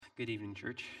Good evening,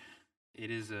 church.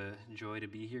 It is a joy to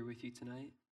be here with you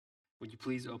tonight. Would you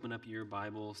please open up your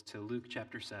Bibles to Luke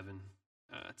chapter 7?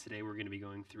 Today we're going to be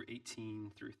going through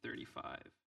 18 through 35.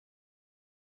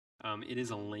 It is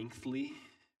a lengthy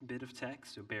bit of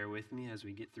text, so bear with me as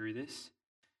we get through this.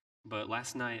 But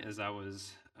last night, as I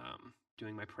was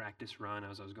doing my practice run,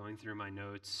 as I was going through my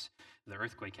notes, the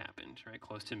earthquake happened, right,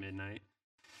 close to midnight.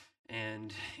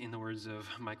 And in the words of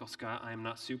Michael Scott, I am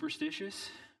not superstitious,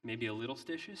 maybe a little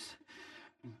stitious,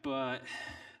 but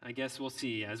I guess we'll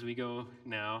see as we go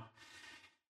now.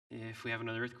 If we have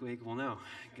another earthquake, we'll know.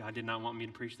 God did not want me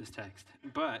to preach this text.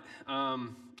 But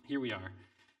here we are,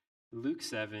 Luke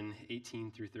 7,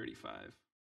 18 through 35.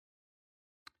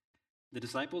 The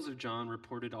disciples of John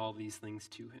reported all these things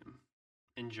to him.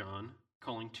 And John,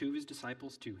 calling two of his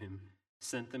disciples to him,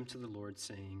 sent them to the Lord,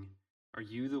 saying, "Are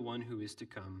you the one who is to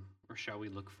come, or shall we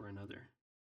look for another?"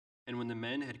 And when the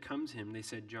men had come to him, they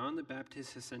said, "John the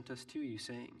Baptist has sent us to you,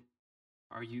 saying,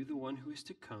 'Are you the one who is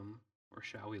to come, or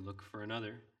shall we look for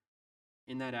another?'"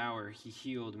 In that hour he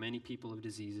healed many people of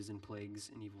diseases and plagues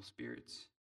and evil spirits,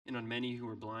 and on many who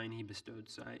were blind he bestowed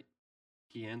sight.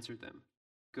 He answered them,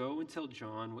 "Go and tell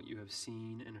John what you have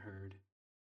seen and heard.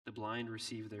 The blind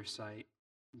receive their sight,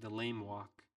 the lame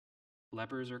walk,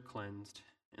 lepers are cleansed,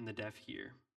 and the deaf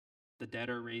hear. The dead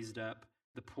are raised up,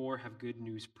 the poor have good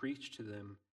news preached to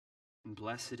them, and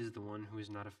blessed is the one who is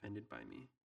not offended by me."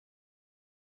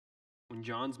 When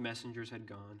John's messengers had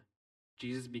gone,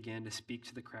 Jesus began to speak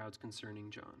to the crowds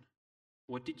concerning John.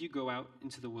 "What did you go out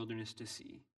into the wilderness to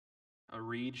see? A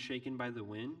reed shaken by the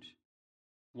wind?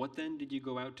 What then did you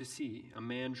go out to see? A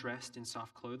man dressed in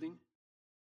soft clothing?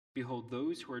 Behold,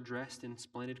 those who are dressed in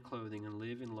splendid clothing and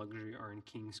live in luxury are in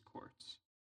king's courts.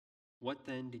 What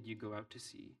then did you go out to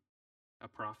see? A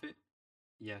prophet?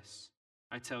 Yes,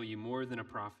 I tell you, more than a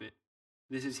prophet.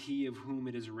 This is he of whom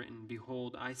it is written,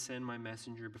 'Behold, I send my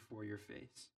messenger before your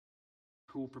face,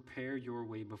 who will prepare your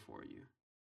way before you.'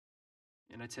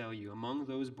 And I tell you, among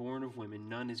those born of women,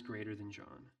 none is greater than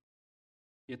John.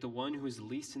 Yet the one who is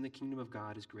least in the kingdom of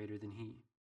God is greater than he."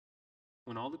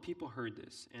 When all the people heard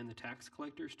this, and the tax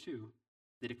collectors too,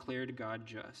 they declared God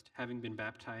just, having been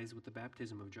baptized with the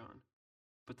baptism of John.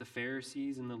 But the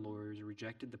Pharisees and the lawyers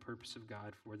rejected the purpose of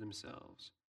God for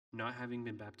themselves, not having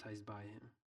been baptized by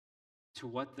him. To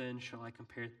what then shall I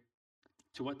compare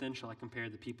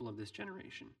the people of this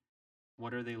generation?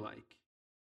 What are they like?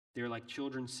 They are like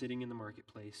children sitting in the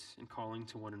marketplace and calling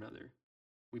to one another,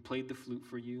 "We played the flute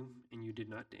for you, and you did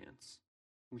not dance.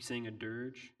 We sang a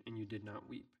dirge, and you did not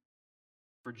weep.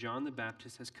 For John the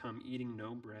Baptist has come eating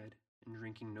no bread and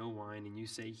drinking no wine, and you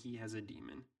say he has a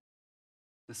demon.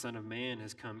 The Son of Man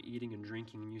has come eating and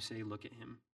drinking, and you say, 'Look at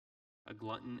him, a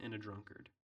glutton and a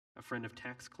drunkard, a friend of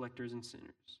tax collectors and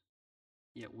sinners.'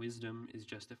 Yet wisdom is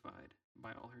justified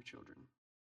by all her children."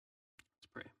 Let's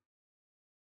pray.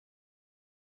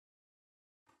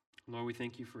 Lord, we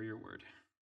thank you for your word.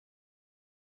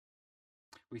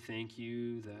 We thank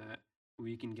you that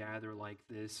we can gather like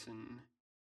this and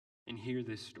hear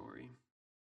this story.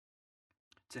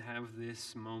 To have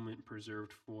this moment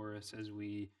preserved for us as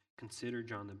we consider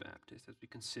John the Baptist, as we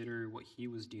consider what he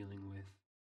was dealing with,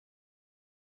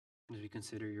 and as we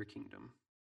consider your kingdom.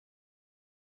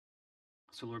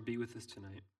 So Lord, be with us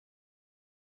tonight.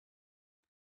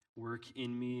 Work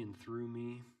in me and through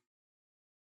me.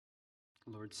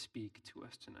 Lord, speak to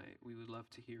us tonight. We would love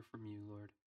to hear from you,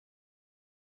 Lord.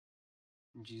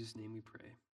 In Jesus' name we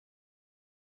pray.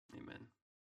 Amen.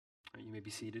 All right, you may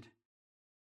be seated.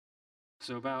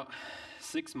 So about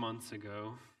 6 months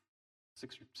ago,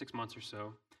 six months or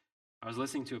so, I was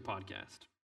listening to a podcast.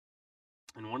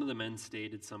 And one of the men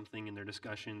stated something in their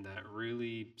discussion that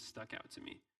really stuck out to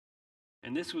me.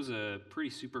 And this was a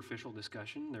pretty superficial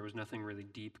discussion. There was nothing really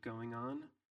deep going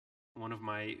on. One of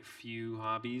my few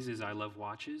hobbies is I love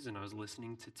watches, and I was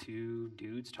listening to two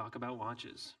dudes talk about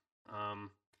watches.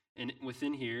 And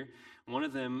within here, one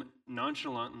of them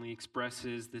nonchalantly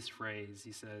expresses this phrase.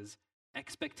 He says,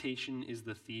 "Expectation is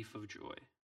the thief of joy."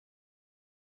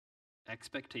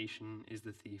 Expectation is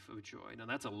the thief of joy. Now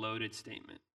that's a loaded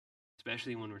statement,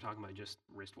 especially when we're talking about just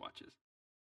wristwatches.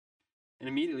 And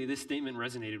immediately this statement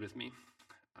resonated with me.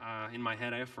 In my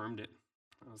head, I affirmed it.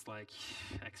 I was like,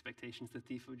 expectation's the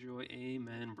thief of joy.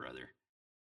 Amen, brother.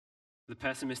 The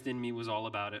pessimist in me was all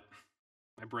about it.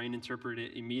 My brain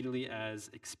interpreted it immediately as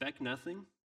expect nothing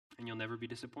and you'll never be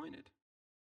disappointed.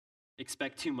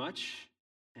 Expect too much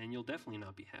and you'll definitely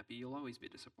not be happy. You'll always be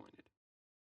disappointed.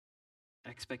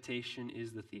 Expectation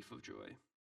is the thief of joy.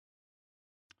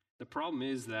 The problem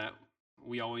is that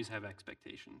we always have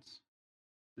expectations.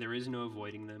 There is no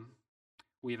avoiding them.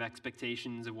 We have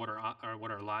expectations of what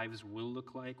our lives will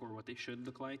look like or what they should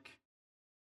look like.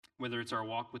 Whether it's our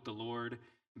walk with the Lord,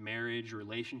 marriage,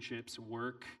 relationships,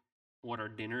 work, what our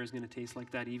dinner is going to taste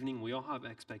like that evening, we all have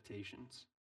expectations.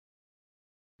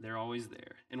 They're always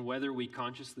there. And whether we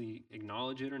consciously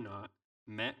acknowledge it or not,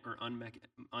 met or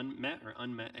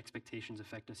unmet expectations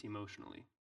affect us emotionally.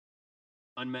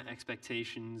 Unmet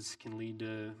expectations can lead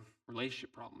to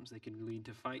relationship problems. They can lead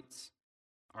to fights,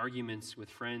 arguments with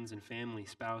friends and family,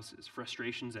 spouses,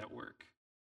 frustrations at work,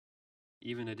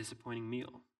 even a disappointing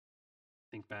meal.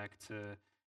 Think back to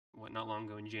not long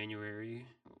ago in January,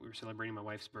 we were celebrating my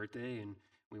wife's birthday, and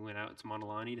we went out to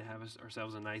Montalani to have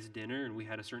ourselves a nice dinner, and we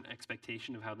had a certain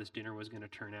expectation of how this dinner was going to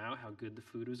turn out, how good the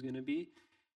food was going to be,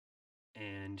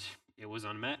 and it was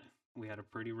unmet. We had a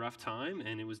pretty rough time,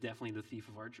 and it was definitely the thief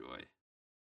of our joy.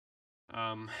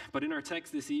 But in our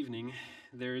text this evening,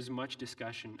 there is much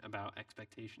discussion about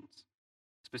expectations,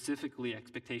 specifically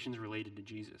expectations related to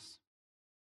Jesus.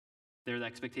 They're the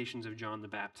expectations of John the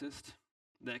Baptist,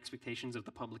 the expectations of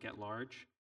the public at large,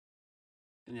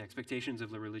 and the expectations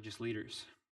of the religious leaders.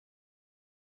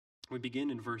 We begin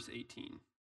in verse 18.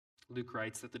 Luke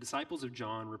writes that the disciples of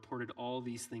John reported all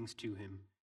these things to him,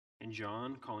 and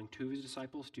John, calling two of his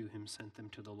disciples to him, sent them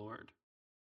to the Lord.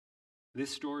 This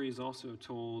story is also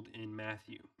told in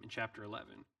Matthew, in chapter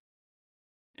 11.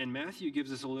 And Matthew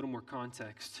gives us a little more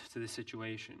context to this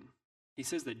situation. He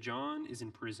says that John is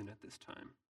in prison at this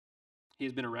time. He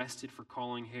has been arrested for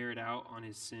calling Herod out on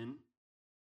his sin.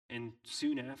 And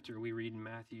soon after, we read in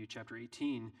Matthew chapter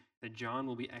 18 that John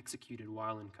will be executed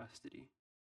while in custody.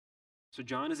 So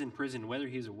John is in prison, whether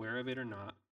he is aware of it or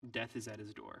not. Death is at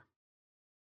his door.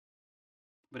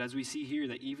 But as we see here,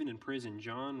 that even in prison,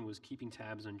 John was keeping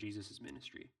tabs on Jesus'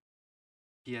 ministry.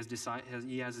 He has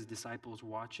his disciples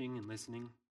watching and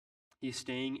listening. He is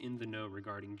staying in the know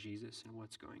regarding Jesus and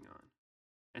what's going on.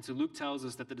 And so Luke tells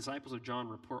us that the disciples of John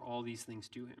report all these things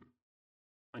to him.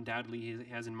 Undoubtedly, he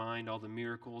has in mind all the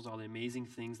miracles, all the amazing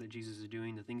things that Jesus is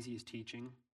doing, the things he is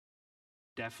teaching.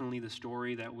 Definitely the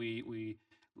story that we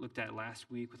looked at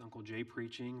last week with Uncle Jay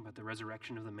preaching about the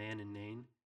resurrection of the man in Nain,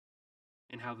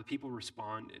 and how the people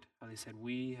responded, how they said,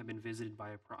 "We have been visited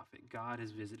by a prophet. God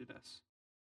has visited us."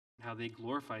 And how they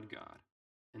glorified God.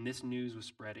 And this news was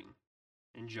spreading.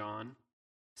 And John,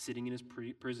 sitting in his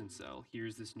prison cell,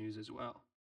 hears this news as well.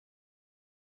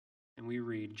 And we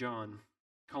read, John,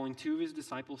 calling two of his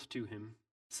disciples to him,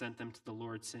 sent them to the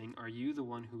Lord, saying, "Are you the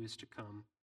one who is to come,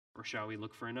 or shall we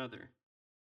look for another?"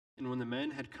 And when the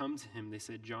men had come to him, they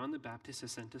said, "John the Baptist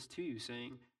has sent us to you,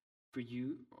 saying,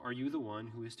 are you the one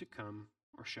who is to come,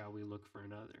 or shall we look for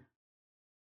another?"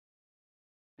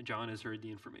 And John has heard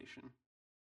the information.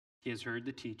 He has heard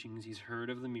the teachings. He's heard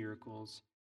of the miracles.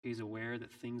 He's aware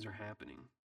that things are happening.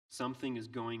 Something is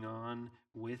going on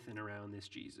with and around this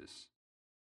Jesus.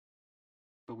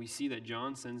 But we see that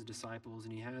John sends disciples,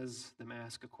 and he has them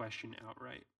ask a question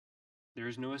outright. There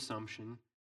is no assumption.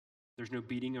 There's no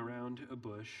beating around a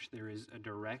bush. There is a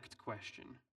direct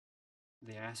question.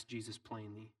 They ask Jesus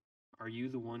plainly, "Are you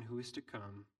the one who is to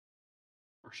come,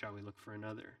 or shall we look for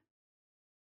another?"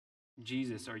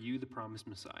 Jesus, are you the promised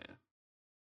Messiah?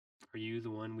 Are you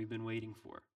the one we've been waiting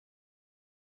for?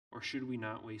 Or should we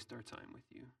not waste our time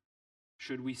with you?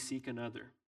 Should we seek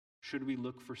another? Should we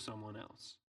look for someone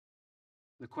else?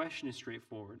 The question is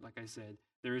straightforward. Like I said,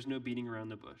 there is no beating around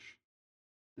the bush.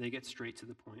 They get straight to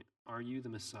the point. Are you the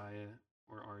Messiah,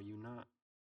 or are you not?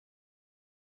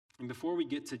 And before we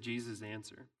get to Jesus'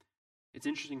 answer, it's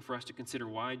interesting for us to consider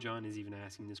why John is even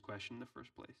asking this question in the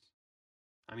first place.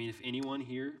 I mean, if anyone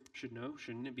here should know,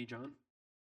 shouldn't it be John?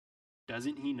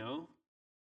 Doesn't he know?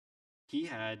 He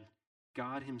had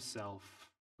God himself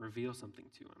reveal something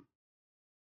to him.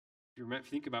 If you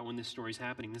think about when this story is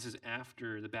happening, this is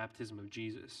after the baptism of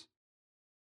Jesus.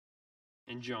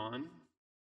 And John,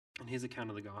 in his account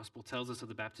of the gospel, tells us of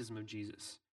the baptism of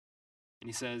Jesus. And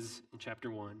he says in chapter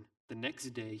 1, "The next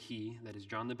day he," that is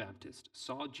John the Baptist,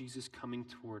 "saw Jesus coming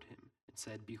toward him and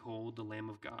said, 'Behold, the Lamb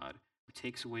of God, who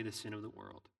takes away the sin of the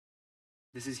world.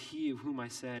 This is he of whom I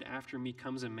said, after me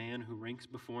comes a man who ranks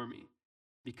before me,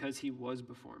 because he was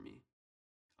before me.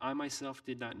 I myself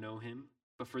did not know him,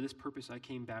 but for this purpose I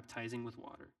came baptizing with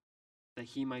water, that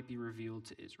he might be revealed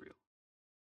to Israel.'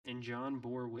 And John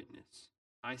bore witness.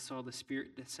 I saw the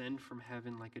Spirit descend from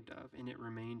heaven like a dove, and it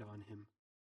remained on him.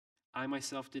 I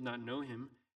myself did not know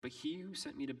him, but he who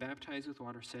sent me to baptize with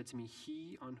water said to me,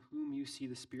 'He on whom you see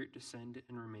the Spirit descend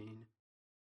and remain,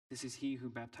 this is he who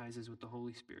baptizes with the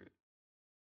Holy Spirit.'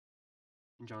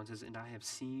 And John says, 'And I have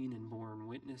seen and borne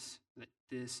witness that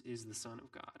this is the Son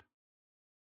of God.'"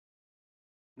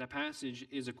 That passage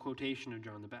is a quotation of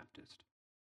John the Baptist.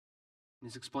 And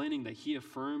he's explaining that he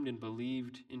affirmed and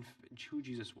believed in who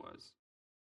Jesus was.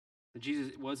 That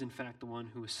Jesus was in fact the one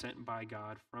who was sent by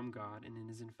God from God and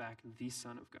is in fact the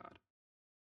Son of God.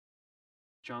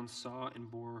 John saw and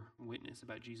bore witness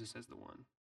about Jesus as the one.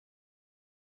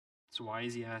 So why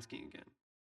is he asking again?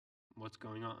 What's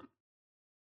going on?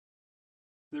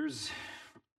 There's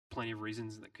plenty of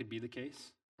reasons that could be the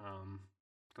case.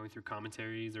 Going through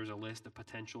commentaries, there's a list of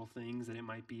potential things that it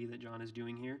might be that John is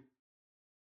doing here.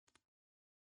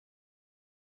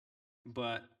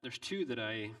 But there's two that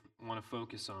I want to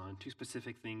focus on, two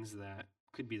specific things that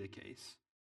could be the case.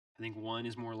 I think one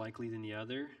is more likely than the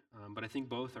other, but I think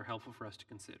both are helpful for us to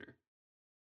consider.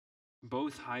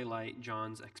 Both highlight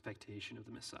John's expectation of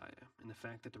the Messiah and the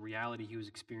fact that the reality he was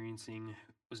experiencing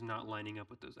was not lining up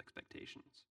with those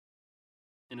expectations.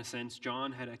 In a sense,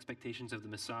 John had expectations of the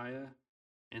Messiah,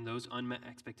 and those unmet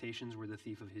expectations were the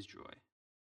thief of his joy.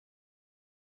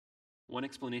 One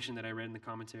explanation that I read in the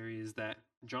commentary is that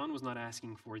John was not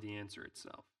asking for the answer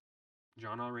itself.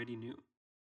 John already knew.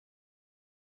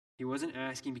 He wasn't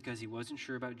asking because he wasn't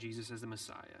sure about Jesus as the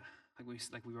Messiah.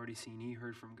 Like we've already seen, he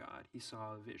heard from God. He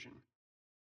saw a vision.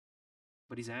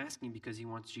 But he's asking because he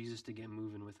wants Jesus to get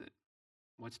moving with it.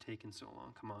 What's taken so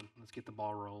long? Come on, let's get the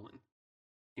ball rolling.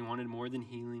 He wanted more than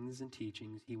healings and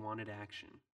teachings. He wanted action.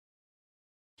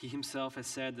 He himself has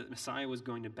said that Messiah was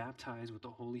going to baptize with the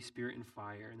Holy Spirit and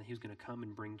fire, and that he was going to come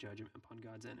and bring judgment upon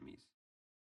God's enemies.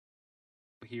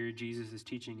 But here Jesus is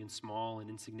teaching in small and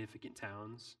insignificant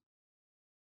towns.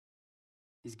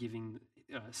 He's giving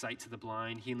sight to the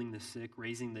blind, healing the sick,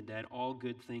 raising the dead, all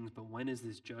good things. But when is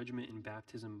this judgment and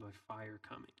baptism by fire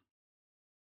coming?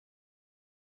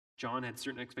 John had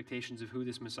certain expectations of who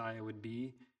this Messiah would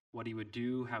be, what he would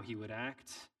do, how he would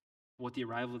act, what the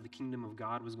arrival of the kingdom of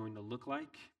God was going to look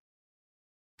like.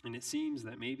 And it seems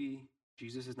that maybe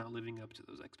Jesus is not living up to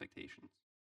those expectations.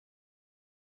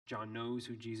 John knows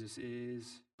who Jesus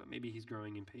is, but maybe he's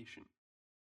growing impatient.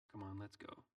 Come on, let's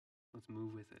go. Let's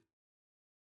move with it.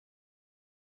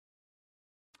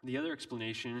 The other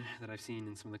explanation that I've seen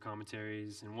in some of the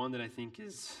commentaries, and one that I think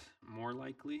is more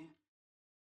likely,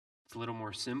 it's a little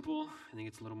more simple. I think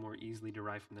it's a little more easily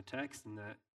derived from the text, and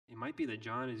that it might be that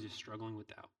John is just struggling with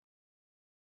doubt.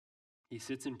 He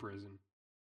sits in prison,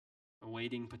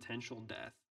 awaiting potential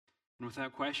death. And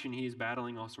without question, he is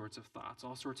battling all sorts of thoughts.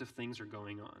 All sorts of things are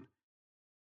going on.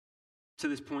 To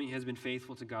this point, he has been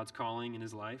faithful to God's calling in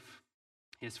his life.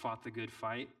 He has fought the good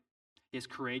fight. He has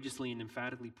courageously and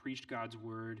emphatically preached God's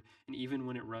word, and even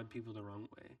when it rubbed people the wrong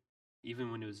way,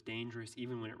 even when it was dangerous,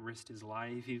 even when it risked his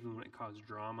life, even when it caused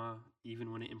drama,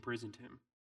 even when it imprisoned him.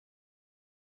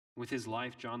 With his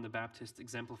life, John the Baptist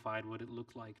exemplified what it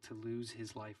looked like to lose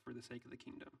his life for the sake of the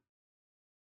kingdom.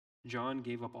 John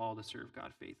gave up all to serve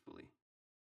God faithfully.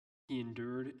 He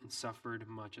endured and suffered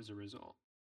much as a result.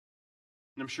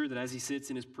 And I'm sure that as he sits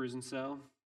in his prison cell,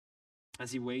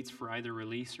 as he waits for either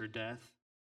release or death,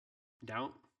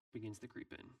 doubt begins to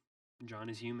creep in. John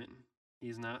is human. He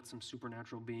is not some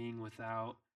supernatural being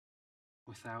without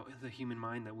the human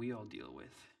mind that we all deal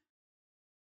with.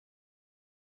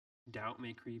 Doubt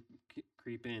may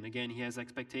creep in. Again, he has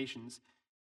expectations.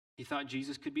 He thought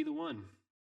Jesus could be the one,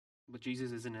 but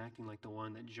Jesus isn't acting like the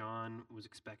one that John was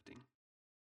expecting.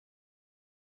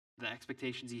 The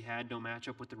expectations he had don't match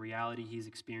up with the reality he's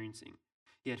experiencing.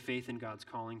 He had faith in God's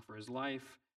calling for his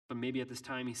life, but maybe at this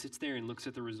time he sits there and looks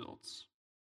at the results.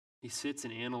 He sits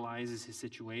and analyzes his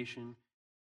situation.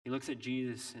 He looks at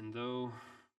Jesus, and though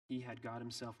he had God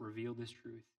himself reveal this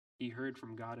truth, he heard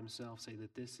from God himself say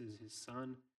that this is his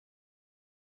son.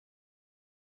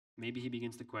 Maybe he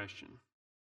begins to question.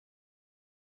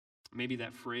 Maybe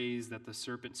that phrase that the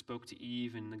serpent spoke to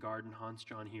Eve in the garden haunts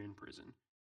John here in prison.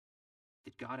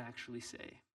 Did God actually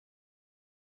say?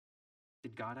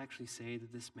 Did God actually say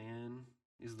that this man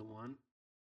is the one?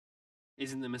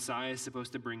 Isn't the Messiah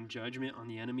supposed to bring judgment on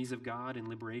the enemies of God and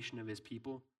liberation of his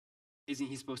people? Isn't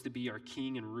he supposed to be our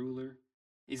king and ruler?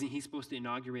 Isn't he supposed to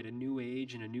inaugurate a new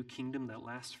age and a new kingdom that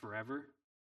lasts forever?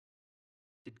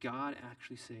 Did God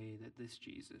actually say that this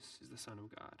Jesus is the Son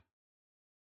of God?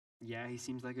 Yeah, he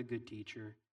seems like a good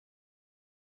teacher.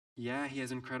 Yeah, he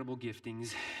has incredible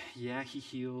giftings. Yeah, he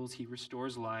heals, he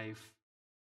restores life.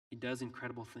 He does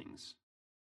incredible things.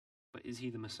 But is he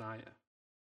the Messiah?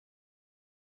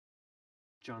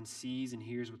 John sees and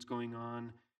hears what's going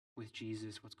on with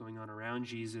Jesus, what's going on around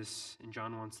Jesus, and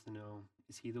John wants to know,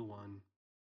 is he the one?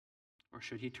 Or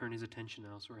should he turn his attention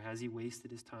elsewhere? Has he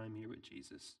wasted his time here with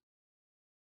Jesus?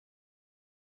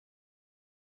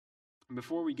 And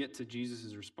before we get to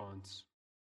Jesus' response,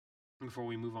 before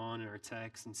we move on in our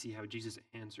text and see how Jesus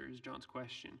answers John's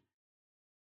question,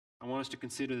 I want us to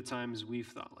consider the times we've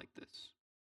thought like this.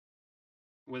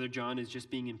 Whether John is just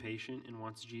being impatient and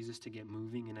wants Jesus to get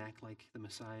moving and act like the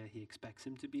Messiah he expects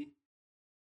him to be,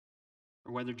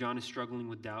 or whether John is struggling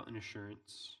with doubt and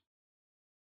assurance.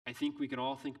 I think we can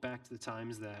all think back to the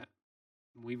times that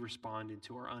we've responded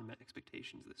to our unmet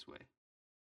expectations this way,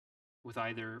 with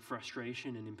either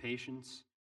frustration and impatience,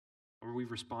 or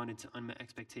we've responded to unmet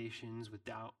expectations with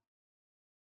doubt.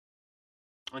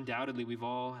 Undoubtedly, we've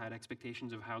all had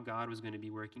expectations of how God was going to be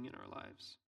working in our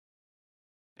lives.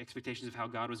 Expectations of how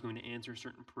God was going to answer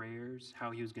certain prayers,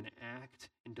 how he was going to act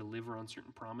and deliver on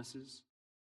certain promises.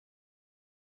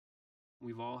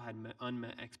 We've all had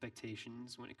unmet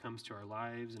expectations when it comes to our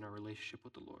lives and our relationship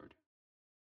with the Lord.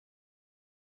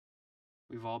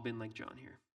 We've all been like John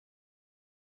here,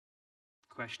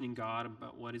 questioning God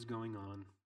about what is going on,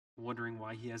 wondering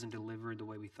why he hasn't delivered the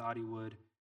way we thought he would,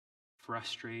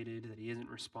 frustrated that he isn't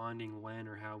responding when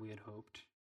or how we had hoped.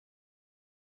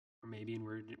 Or maybe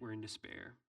we're in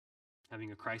despair,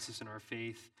 having a crisis in our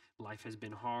faith. Life has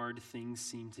been hard. Things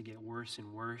seem to get worse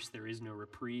and worse. There is no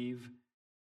reprieve.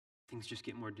 Things just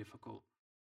get more difficult.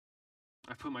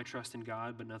 I've put my trust in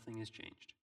God, but nothing has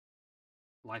changed.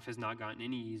 Life has not gotten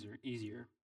any easier.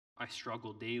 I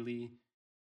struggle daily,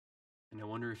 and I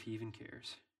wonder if he even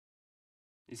cares.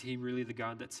 Is he really the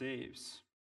God that saves?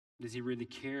 Does he really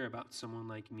care about someone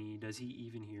like me? Does he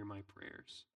even hear my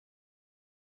prayers?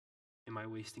 Am I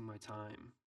wasting my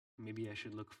time? Maybe I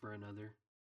should look for another.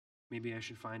 Maybe I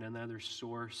should find another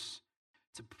source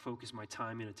to focus my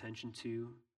time and attention to.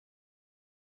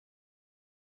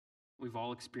 We've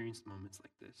all experienced moments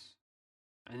like this.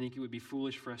 I think it would be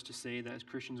foolish for us to say that as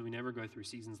Christians we never go through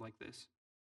seasons like this.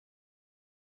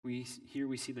 Here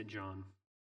we see that John,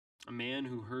 a man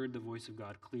who heard the voice of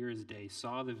God clear as day,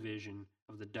 saw the vision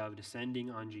of the dove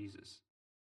descending on Jesus.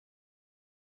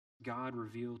 God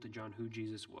revealed to John who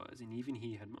Jesus was, and even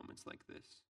he had moments like this.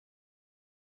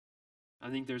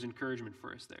 I think there's encouragement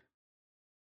for us there.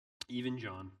 Even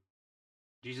John.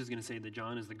 Jesus is going to say that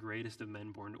John is the greatest of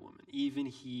men born to woman. Even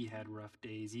he had rough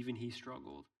days. Even he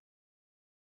struggled.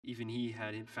 Even he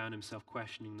had found himself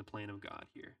questioning the plan of God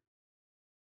here.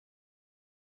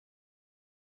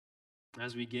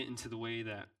 As we get into the way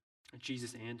that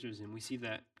Jesus answers him, we see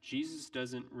that Jesus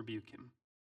doesn't rebuke him.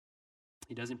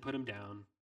 He doesn't put him down.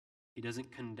 He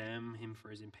doesn't condemn him for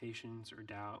his impatience or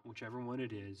doubt, whichever one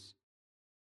it is.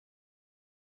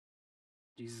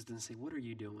 Jesus doesn't say, "What are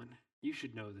you doing? You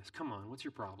should know this. Come on, what's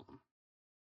your problem?"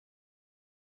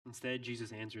 Instead,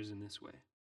 Jesus answers in this way.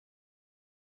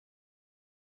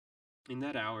 In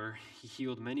that hour, he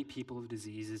healed many people of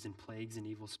diseases and plagues and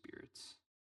evil spirits.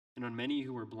 And on many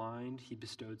who were blind, he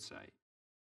bestowed sight.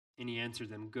 And he answered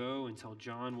them, "Go and tell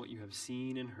John what you have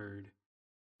seen and heard.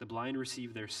 The blind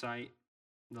receive their sight,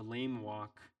 the lame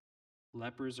walk,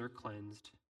 lepers are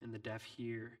cleansed, and the deaf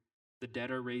hear. The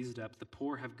dead are raised up, the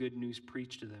poor have good news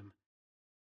preached to them.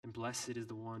 And blessed is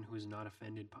the one who is not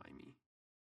offended by me."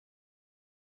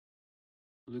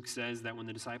 Luke says that when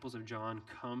the disciples of John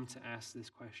come to ask this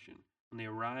question, when they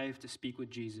arrive to speak with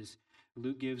Jesus,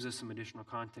 Luke gives us some additional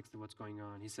context of what's going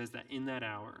on. He says that in that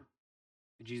hour,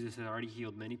 Jesus had already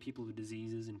healed many people of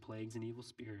diseases and plagues and evil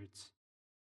spirits.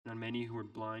 And on many who were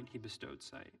blind, he bestowed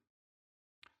sight.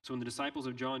 So when the disciples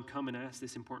of John come and ask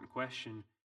this important question,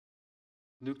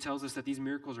 Luke tells us that these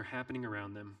miracles are happening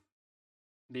around them.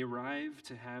 They arrive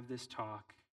to have this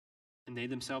talk, and they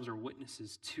themselves are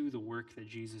witnesses to the work that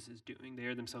Jesus is doing. They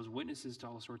are themselves witnesses to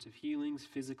all sorts of healings,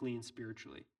 physically and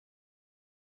spiritually.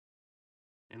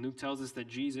 And Luke tells us that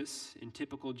Jesus, in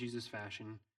typical Jesus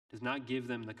fashion, does not give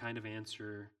them the kind of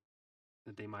answer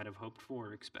that they might have hoped for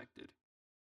or expected.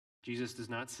 Jesus does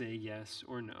not say yes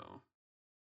or no.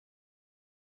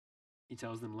 He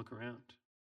tells them, look around.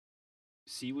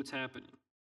 See what's happening.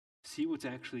 See what's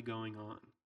actually going on.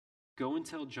 Go and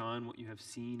tell John what you have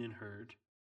seen and heard.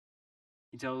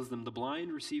 He tells them, the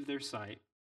blind receive their sight,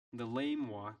 the lame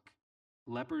walk,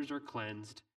 lepers are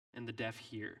cleansed, and the deaf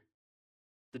hear.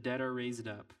 The dead are raised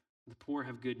up, the poor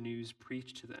have good news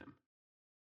preached to them.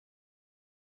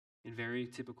 In very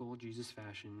typical Jesus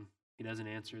fashion, he doesn't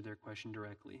answer their question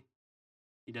directly.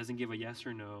 He doesn't give a yes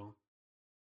or no.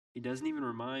 He doesn't even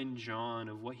remind John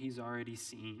of what he's already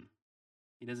seen.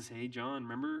 He doesn't say, "Hey, John,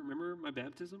 remember my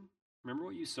baptism? Remember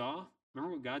what you saw?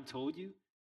 Remember what God told you?"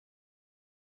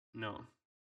 No.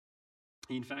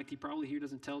 In fact, he probably here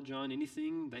doesn't tell John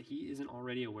anything that he isn't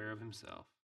already aware of himself.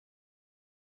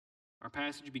 Our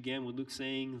passage began with Luke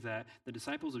saying that the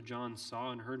disciples of John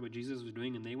saw and heard what Jesus was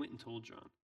doing, and they went and told John.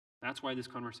 That's why this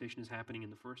conversation is happening in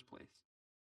the first place.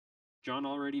 John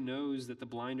already knows that the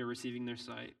blind are receiving their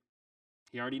sight.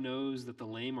 He already knows that the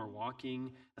lame are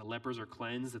walking, that lepers are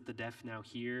cleansed, that the deaf now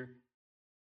hear,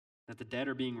 that the dead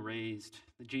are being raised,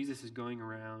 that Jesus is going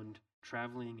around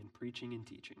traveling and preaching and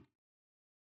teaching.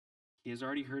 He has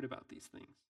already heard about these things.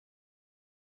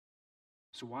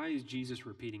 So why is Jesus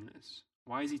repeating this?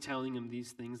 Why is he telling him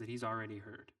these things that he's already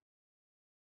heard?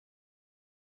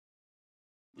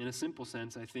 In a simple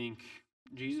sense, I think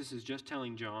Jesus is just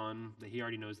telling John that he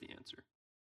already knows the answer.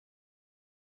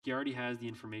 He already has the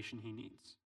information he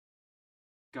needs.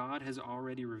 God has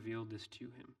already revealed this to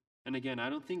him. And again, I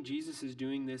don't think Jesus is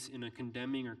doing this in a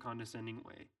condemning or condescending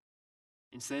way.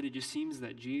 Instead, it just seems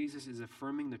that Jesus is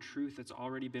affirming the truth that's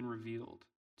already been revealed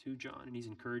to John, and he's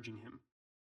encouraging him.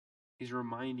 He's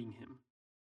reminding him.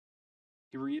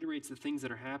 He reiterates the things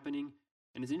that are happening,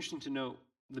 and it's interesting to note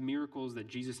the miracles that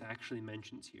Jesus actually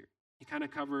mentions here. He kind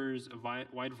of covers a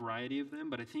wide variety of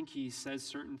them, but I think he says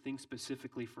certain things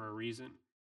specifically for a reason.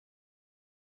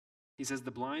 He says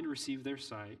the blind receive their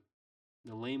sight,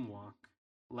 the lame walk,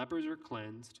 lepers are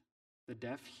cleansed, the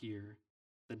deaf hear,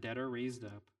 the dead are raised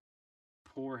up,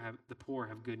 the poor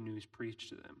have good news preached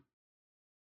to them.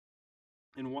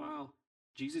 And while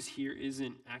Jesus here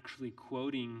isn't actually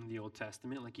quoting the Old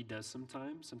Testament like he does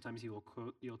sometimes he will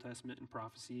quote the Old Testament in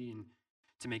prophecy and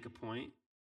to make a point.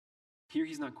 Here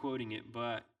he's not quoting it,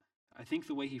 but I think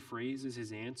the way he phrases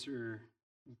his answer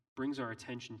brings our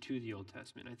attention to the Old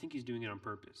Testament. I think he's doing it on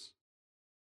purpose.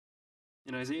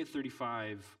 In Isaiah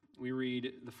 35, we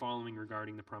read the following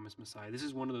regarding the promised Messiah. This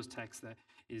is one of those texts that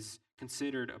is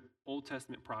considered an Old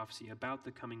Testament prophecy about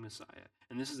the coming Messiah.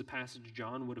 And this is a passage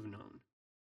John would have known.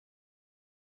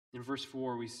 In verse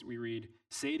 4, we read,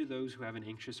 "Say to those who have an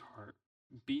anxious heart,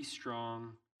 be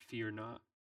strong, fear not.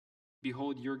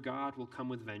 Behold, your God will come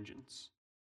with vengeance.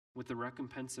 With the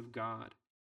recompense of God,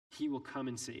 he will come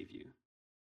and save you.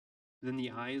 Then the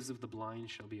eyes of the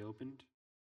blind shall be opened,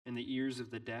 and the ears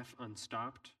of the deaf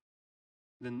unstopped.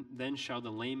 Then shall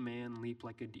the lame man leap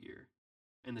like a deer,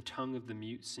 and the tongue of the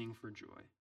mute sing for joy.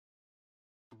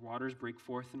 The waters break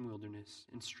forth in wilderness,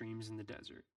 and streams in the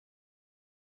desert."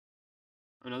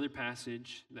 Another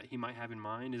passage that he might have in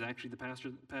mind is actually the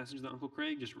passage that Uncle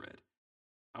Craig just read.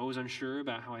 I was unsure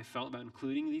about how I felt about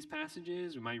including these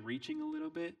passages. Am I reaching a little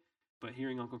bit? But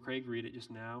hearing Uncle Craig read it just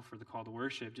now for the call to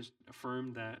worship just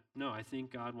affirmed that, no, I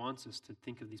think God wants us to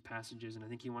think of these passages, and I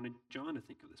think he wanted John to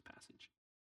think of this passage.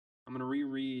 I'm going to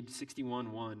reread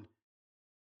 61:1.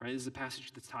 Right? This is a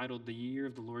passage that's titled "The Year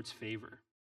of the Lord's Favor."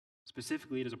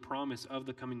 Specifically, it is a promise of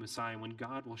the coming Messiah when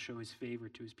God will show his favor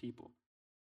to his people.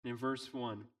 And in verse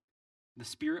 1, "The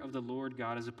Spirit of the Lord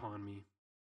God is upon me,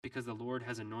 because the Lord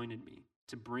has anointed me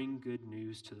to bring good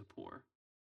news to the poor.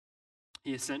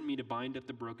 He has sent me to bind up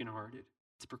the brokenhearted,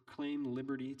 to proclaim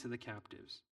liberty to the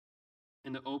captives,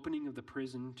 and the opening of the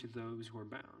prison to those who are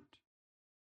bound."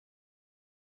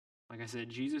 Like I said,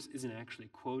 Jesus isn't actually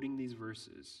quoting these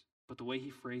verses, but the way he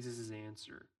phrases his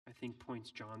answer, I think,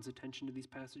 points John's attention to these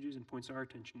passages and points our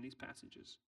attention to these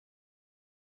passages.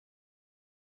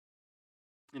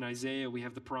 In Isaiah, we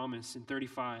have the promise in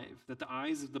 35 that the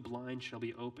eyes of the blind shall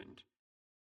be opened.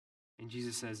 And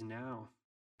Jesus says, now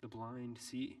the blind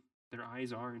see. Their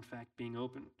eyes are, in fact, being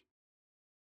opened.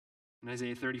 In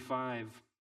Isaiah 35,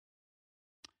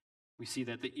 we see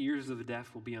that the ears of the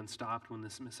deaf will be unstopped when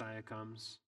this Messiah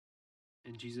comes.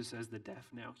 And Jesus says, the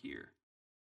deaf now hear.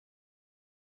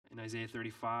 In Isaiah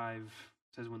 35,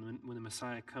 it says, when the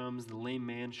Messiah comes, the lame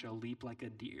man shall leap like a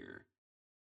deer.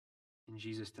 And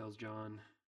Jesus tells John,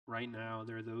 right now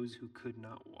there are those who could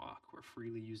not walk, who are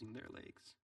freely using their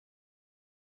legs.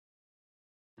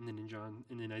 And then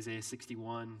in Isaiah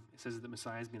 61, it says that the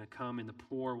Messiah is going to come and the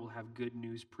poor will have good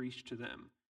news preached to them.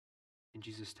 And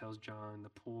Jesus tells John, the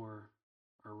poor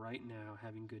are right now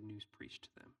having good news preached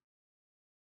to them.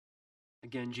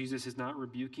 Again, Jesus is not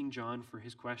rebuking John for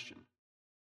his question.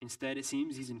 Instead, it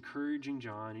seems he's encouraging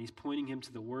John and he's pointing him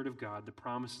to the Word of God, the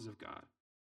promises of God.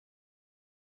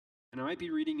 And I might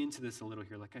be reading into this a little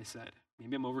here, like I said.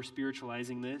 Maybe I'm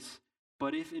over-spiritualizing this.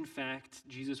 But if, in fact,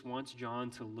 Jesus wants John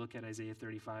to look at Isaiah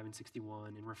 35 and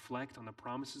 61 and reflect on the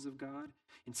promises of God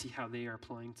and see how they are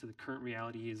applying to the current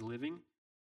reality he is living,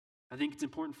 I think it's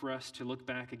important for us to look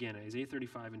back again at Isaiah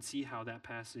 35 and see how that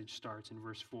passage starts in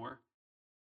verse 4.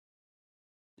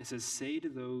 It says, say to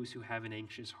those who have an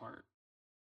anxious heart,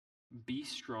 be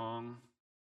strong,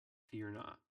 fear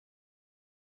not.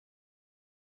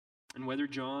 And whether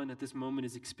John at this moment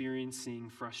is experiencing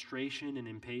frustration and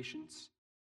impatience,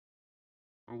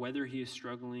 or whether he is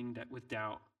struggling with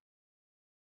doubt,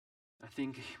 I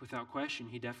think without question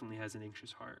he definitely has an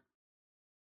anxious heart.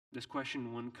 This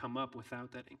question wouldn't come up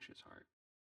without that anxious heart.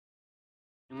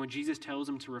 And when Jesus tells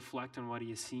him to reflect on what he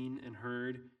has seen and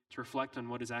heard, to reflect on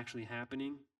what is actually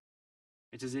happening,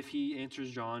 it's as if he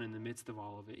answers John in the midst of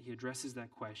all of it. He addresses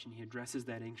that question. He addresses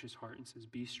that anxious heart and says,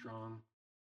 be strong,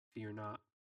 fear not.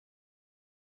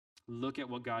 Look at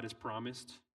what God has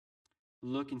promised.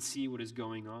 Look and see what is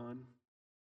going on.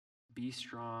 Be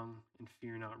strong and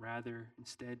fear not. Rather,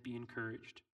 instead, be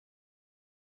encouraged.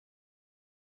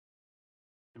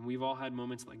 And we've all had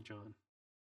moments like John.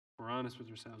 We're honest with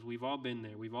ourselves. We've all been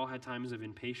there. We've all had times of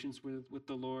impatience with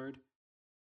the Lord.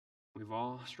 We've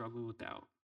all struggled with doubt.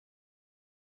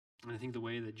 And I think the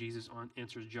way that Jesus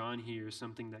answers John here is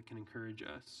something that can encourage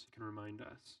us, can remind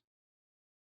us.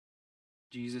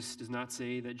 Jesus does not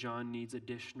say that John needs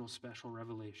additional special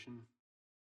revelation.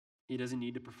 He doesn't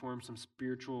need to perform some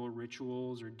spiritual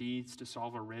rituals or deeds to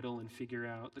solve a riddle and figure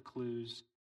out the clues.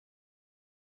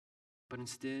 But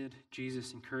instead,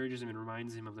 Jesus encourages him and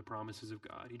reminds him of the promises of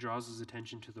God. He draws his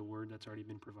attention to the word that's already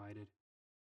been provided.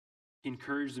 He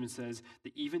encourages him and says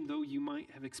that even though you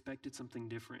might have expected something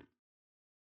different,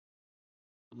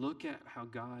 look at how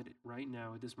God right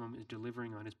now at this moment is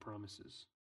delivering on his promises.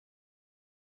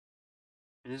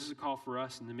 And this is a call for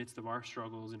us in the midst of our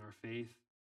struggles in our faith,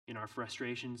 in our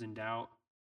frustrations and doubt,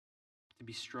 to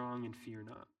be strong and fear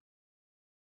not.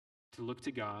 To look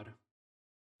to God,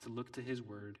 to look to his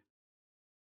word,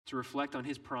 to reflect on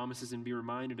his promises and be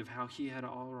reminded of how he had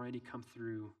already come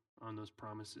through on those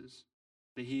promises.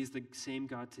 That he is the same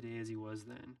God today as he was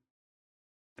then.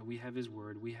 That we have his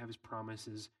word, we have his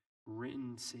promises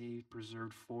written, saved,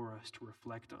 preserved for us to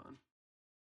reflect on.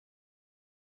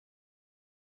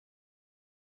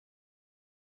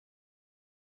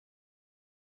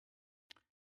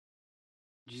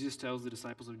 Jesus tells the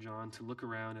disciples of John to look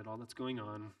around at all that's going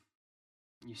on.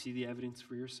 You see the evidence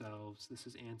for yourselves. This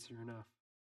is answer enough.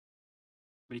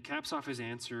 But he caps off his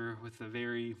answer with a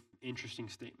very interesting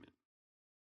statement.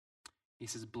 He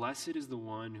says, "Blessed is the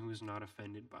one who is not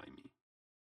offended by me."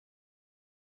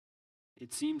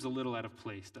 It seems a little out of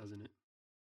place, doesn't it?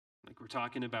 Like we're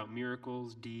talking about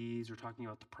miracles, deeds, we're talking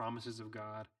about the promises of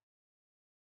God.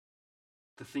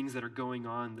 The things that are going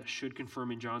on that should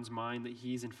confirm in John's mind that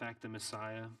he's in fact the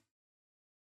Messiah.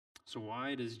 So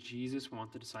why does Jesus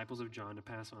want the disciples of John to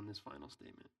pass on this final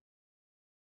statement?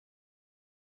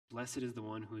 Blessed is the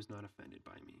one who is not offended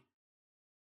by me.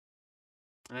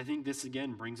 And I think this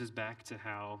again brings us back to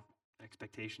how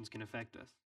expectations can affect us,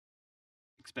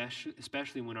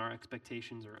 especially when our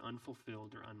expectations are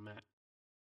unfulfilled or unmet.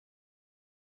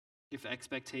 If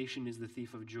expectation is the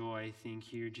thief of joy, I think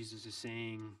here Jesus is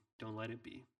saying, don't let it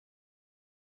be.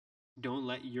 Don't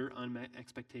let your unmet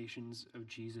expectations of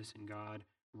Jesus and God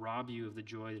rob you of the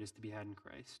joy that is to be had in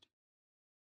Christ.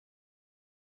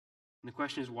 And the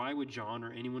question is, why would John,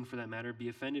 or anyone for that matter, be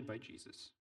offended by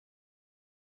Jesus?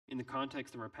 In the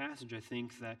context of our passage, I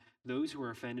think that those who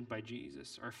are offended by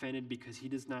Jesus are offended because he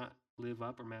does not live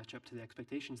up or match up to the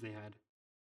expectations they had.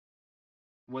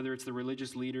 Whether it's the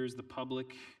religious leaders, the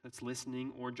public that's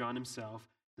listening, or John himself,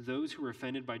 those who were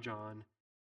offended by John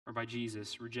or by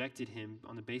Jesus rejected him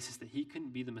on the basis that he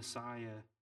couldn't be the Messiah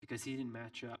because he didn't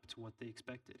match up to what they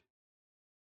expected.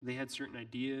 They had certain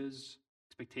ideas,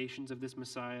 expectations of this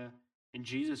Messiah, and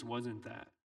Jesus wasn't that.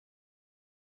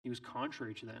 He was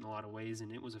contrary to that in a lot of ways,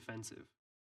 and it was offensive.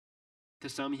 To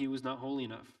some, he was not holy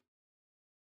enough.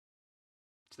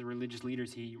 To the religious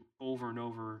leaders, he over and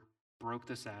over broke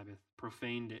the Sabbath,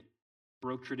 profaned it,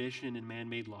 broke tradition and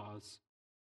man-made laws.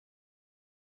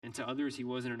 And to others, he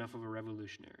wasn't enough of a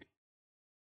revolutionary.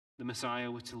 The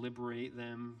Messiah was to liberate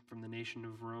them from the nation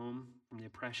of Rome, from the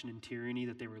oppression and tyranny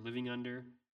that they were living under.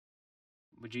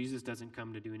 But Jesus doesn't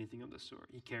come to do anything of the sort.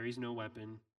 He carries no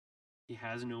weapon, he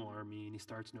has no army, and he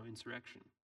starts no insurrection.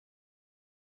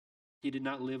 He did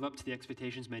not live up to the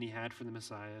expectations many had for the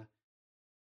Messiah,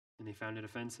 and they found it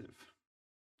offensive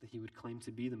that he would claim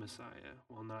to be the Messiah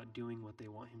while not doing what they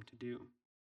want him to do.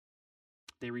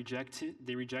 They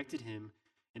rejected him,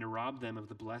 and it robbed them of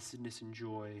the blessedness and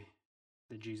joy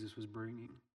that Jesus was bringing.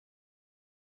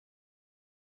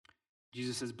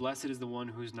 Jesus says, "Blessed is the one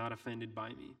who is not offended by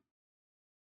me."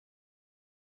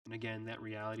 And again, that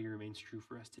reality remains true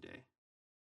for us today.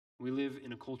 We live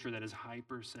in a culture that is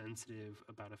hypersensitive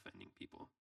about offending people.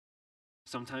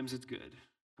 Sometimes it's good.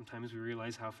 Sometimes we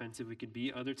realize how offensive we could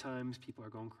be. Other times, people are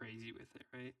going crazy with it,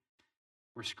 right?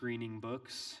 We're screening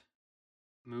books,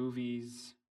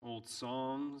 movies, old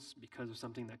songs because of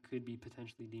something that could be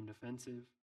potentially deemed offensive.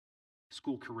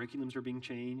 School curriculums are being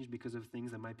changed because of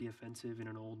things that might be offensive in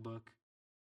an old book.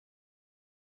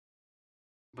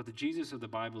 But the Jesus of the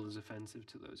Bible is offensive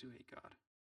to those who hate God.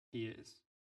 He is.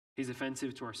 He's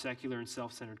offensive to our secular and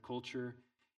self-centered culture.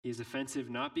 He is offensive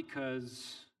not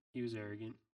because He was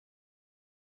arrogant.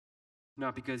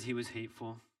 Not because he was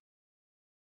hateful.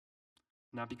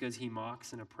 Not because he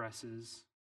mocks and oppresses.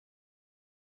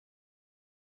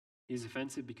 He's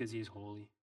offensive because he is holy.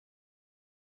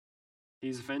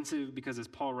 He's offensive because, as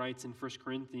Paul writes in 1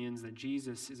 Corinthians, that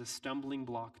Jesus is a stumbling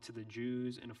block to the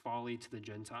Jews and a folly to the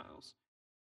Gentiles.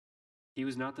 He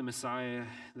was not the Messiah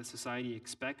that society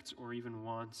expects or even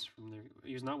wants from their.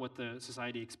 He was not what the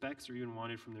society expects or even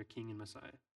wanted from their King and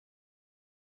Messiah.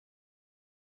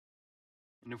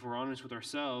 And if we're honest with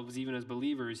ourselves, even as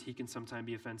believers, he can sometimes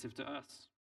be offensive to us.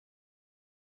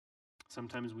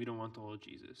 Sometimes we don't want the whole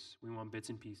Jesus. We want bits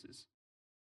and pieces.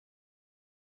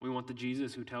 We want the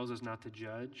Jesus who tells us not to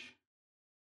judge,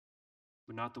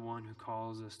 but not the one who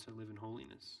calls us to live in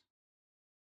holiness.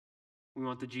 We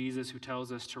want the Jesus who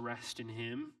tells us to rest in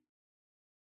him,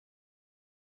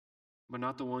 but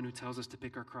not the one who tells us to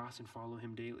pick our cross and follow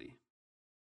him daily.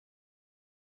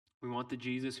 We want the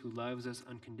Jesus who loves us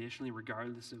unconditionally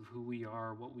regardless of who we are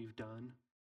or what we've done,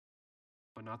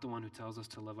 but not the one who tells us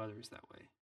to love others that way.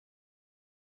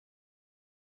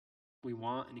 We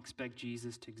want and expect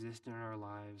Jesus to exist in our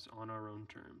lives on our own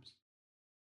terms,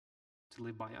 to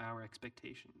live by our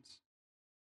expectations.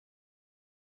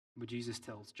 But Jesus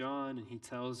tells John, and he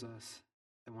tells us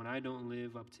that when I don't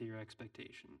live up to your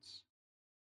expectations,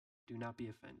 do not be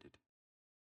offended.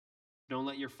 Don't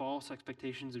let your false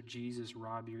expectations of Jesus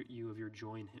rob you of your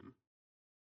joy in him.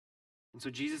 And so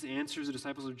Jesus answers the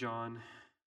disciples of John,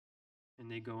 and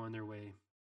they go on their way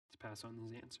to pass on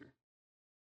his answer.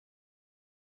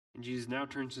 And Jesus now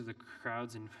turns to the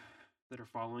crowds that are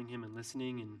following him and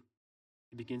listening, and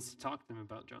he begins to talk to them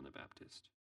about John the Baptist.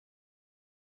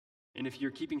 And if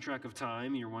you're keeping track of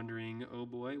time, you're wondering, oh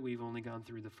boy, we've only gone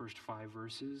through the first 5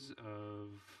 verses of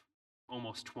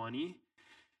almost 20,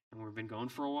 and we've been going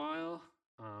for a while.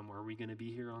 Are we going to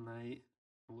be here all night?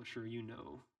 Well, sure, you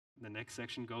know. The next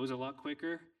section goes a lot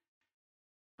quicker.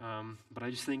 But I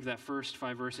just think that first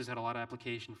 5 verses had a lot of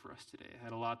application for us today. It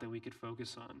had a lot that we could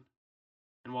focus on.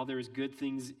 And while there is good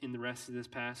things in the rest of this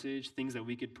passage, things that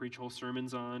we could preach whole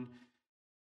sermons on,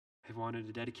 I've wanted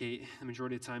to dedicate the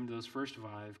majority of time to those first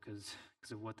 5 because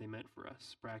of what they meant for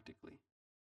us practically.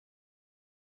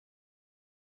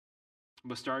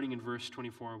 But starting in verse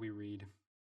 24, we read,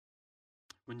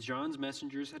 "When John's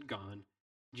messengers had gone,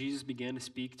 Jesus began to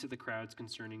speak to the crowds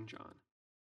concerning John.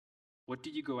 'What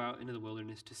did you go out into the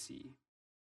wilderness to see?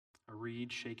 A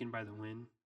reed shaken by the wind?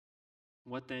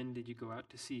 What then did you go out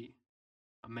to see?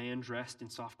 A man dressed in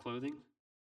soft clothing?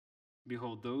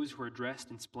 Behold, those who are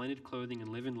dressed in splendid clothing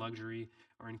and live in luxury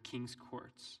are in king's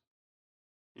courts.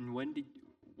 And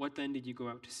what then did you go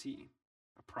out to see?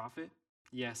 A prophet?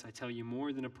 Yes, I tell you,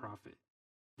 more than a prophet.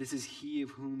 This is he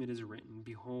of whom it is written,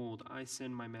 Behold, I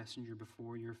send my messenger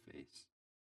before your face,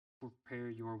 to prepare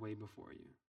your way before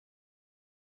you.'"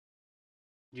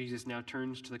 Jesus now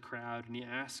turns to the crowd and he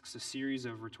asks a series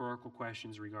of rhetorical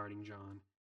questions regarding John.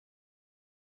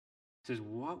 He says,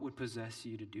 "What would possess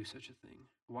you to do such a thing?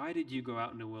 Why did you go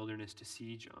out in the wilderness to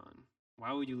see John?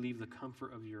 Why would you leave the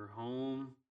comfort of your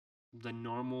home, the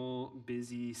normal,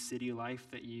 busy city life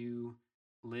that you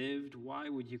lived? Why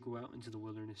would you go out into the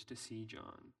wilderness to see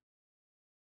John?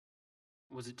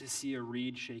 Was it to see a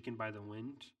reed shaken by the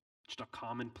wind? Just a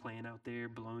common plant out there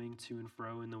blowing to and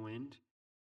fro in the wind?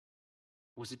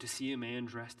 Was it to see a man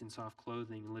dressed in soft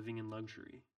clothing and living in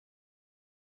luxury?"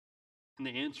 And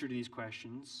the answer to these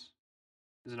questions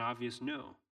is an obvious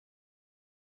no.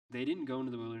 They didn't go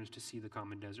into the wilderness to see the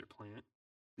common desert plant.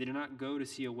 They did not go to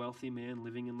see a wealthy man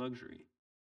living in luxury.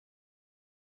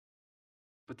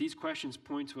 But these questions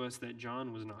point to us that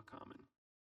John was not common.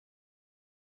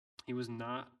 He was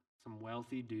not some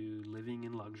wealthy dude living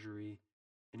in luxury,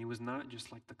 and he was not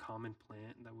just like the common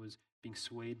plant that was being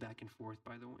swayed back and forth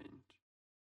by the wind.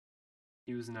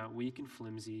 He was not weak and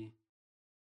flimsy.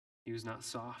 He was not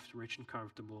soft, rich, and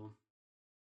comfortable.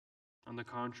 On the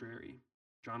contrary,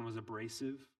 John was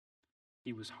abrasive.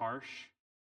 He was harsh.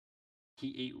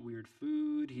 He ate weird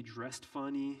food. He dressed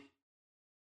funny.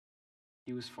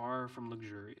 He was far from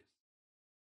luxurious.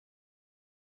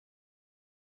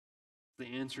 The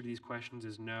answer to these questions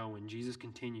is no, and Jesus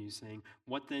continues saying,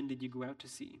 "What then did you go out to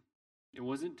see?" It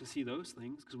wasn't to see those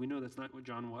things, because we know that's not what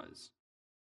John was.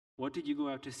 What did you go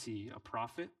out to see? A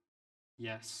prophet?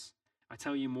 Yes, I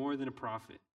tell you, more than a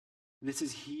prophet. This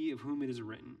is he of whom it is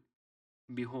written,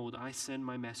 Behold, I send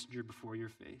my messenger before your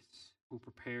face, who will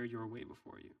prepare your way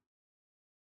before you.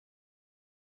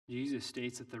 Jesus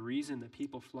states that the reason that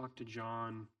people flocked to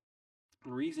John,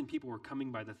 the reason people were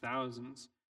coming by the thousands,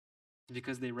 is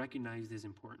because they recognized his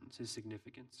importance, his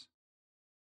significance.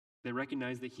 They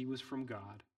recognized that he was from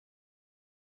God,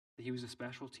 that he was a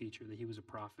special teacher, that he was a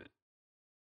prophet.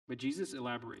 But Jesus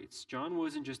elaborates. John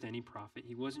wasn't just any prophet.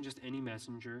 He wasn't just any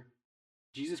messenger.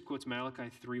 Jesus quotes Malachi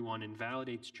 3:1 and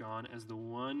validates John as the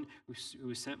one who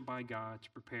was sent by God to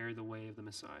prepare the way of the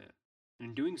Messiah. And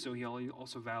in doing so, he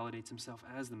also validates himself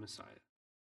as the Messiah.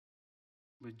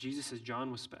 But Jesus says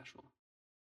John was special.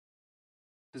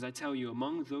 Because I tell you,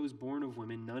 among those born of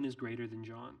women, none is greater than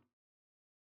John.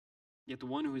 Yet the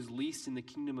one who is least in the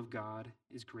kingdom of God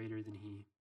is greater than he.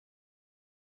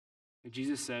 And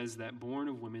Jesus says that born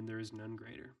of women, there is none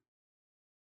greater.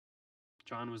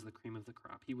 John was the cream of the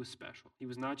crop. He was special. He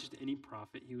was not just any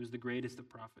prophet. He was the greatest of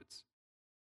prophets.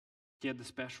 He had the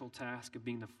special task of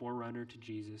being the forerunner to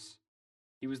Jesus.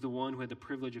 He was the one who had the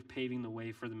privilege of paving the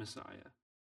way for the Messiah.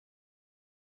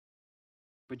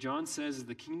 But John says that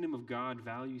the kingdom of God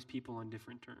values people on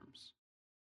different terms.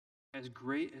 As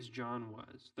great as John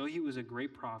was, though he was a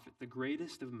great prophet, the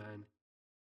greatest of men,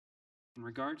 in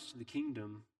regards to the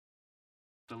kingdom,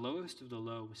 the lowest of the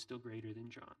low was still greater than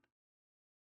John.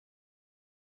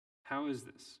 How is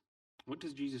this? What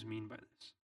does Jesus mean by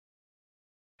this?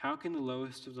 How can the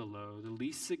lowest of the low, the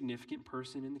least significant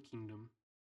person in the kingdom,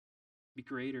 be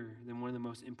greater than one of the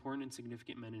most important and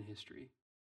significant men in history?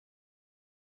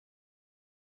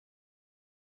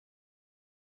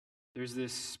 There's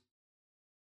this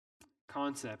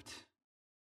concept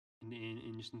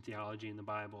in theology in the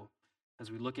Bible,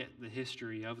 as we look at the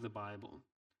history of the Bible,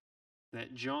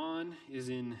 that John is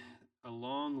in a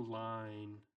long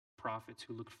line of prophets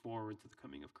who looked forward to the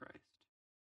coming of Christ.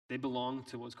 They belonged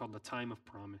to what's called the time of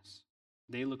promise.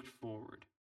 They looked forward.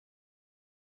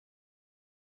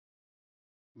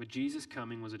 But Jesus'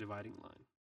 coming was a dividing line.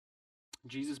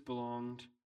 Jesus belonged,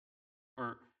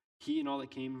 or he and all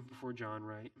that came before John,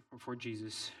 right, before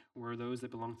Jesus, were those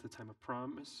that belonged to the time of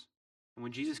promise. And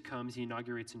when Jesus comes, he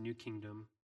inaugurates a new kingdom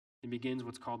and begins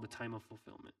what's called the time of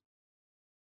fulfillment.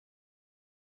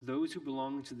 Those who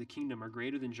belong to the kingdom are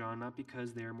greater than John, not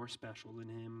because they are more special than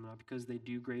him, not because they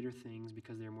do greater things,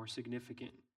 because they are more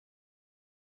significant.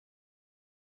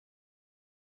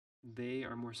 They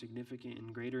are more significant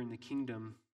and greater in the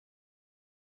kingdom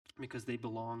because they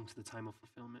belong to the time of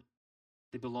fulfillment.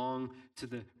 They belong to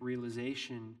the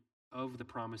realization of the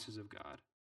promises of God.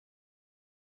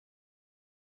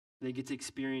 They get to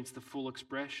experience the full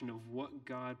expression of what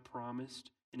God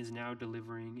promised and is now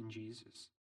delivering in Jesus.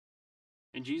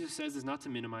 And Jesus says this not to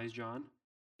minimize John.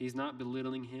 He's not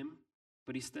belittling him,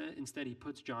 but instead he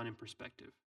puts John in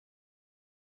perspective.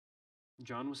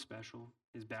 John was special.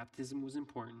 His baptism was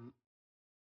important,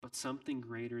 but something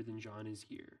greater than John is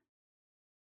here.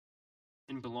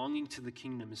 And belonging to the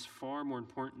kingdom is far more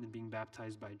important than being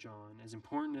baptized by John. As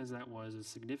important as that was, as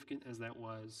significant as that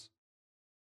was,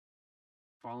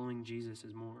 following Jesus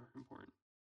is more important.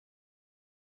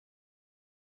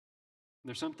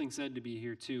 There's something said to be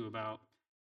here too about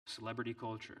celebrity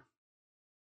culture.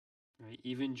 Right?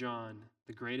 Even John,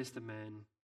 the greatest of men,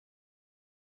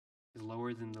 is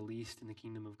lower than the least in the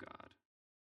kingdom of God.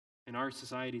 In our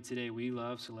society today, we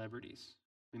love celebrities.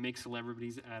 We make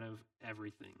celebrities out of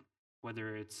everything.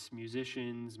 Whether it's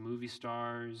musicians, movie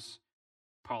stars,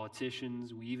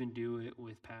 politicians, we even do it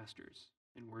with pastors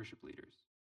and worship leaders.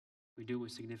 We do it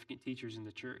with significant teachers in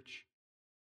the church.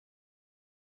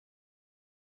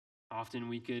 Often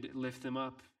we could lift them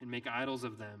up and make idols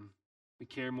of them. We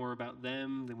care more about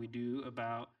them than we do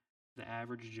about the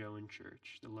average Joe in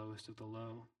church, the lowest of the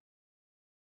low.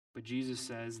 But Jesus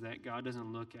says that God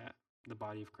doesn't look at the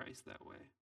body of Christ that way.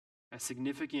 As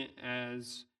significant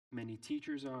as many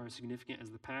teachers are, as significant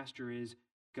as the pastor is,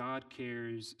 God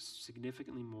cares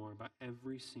significantly more about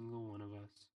every single one of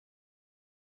us.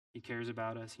 He cares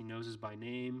about us. He knows us by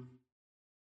name.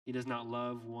 He does not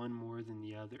love one more than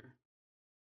the other.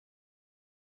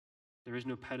 There is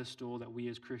no pedestal that we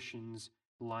as Christians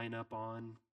line up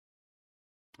on.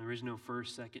 There is no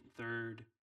first, second, third,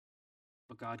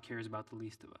 but God cares about the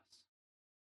least of us.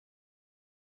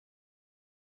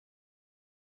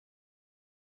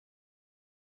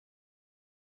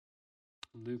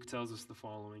 Luke tells us the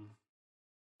following,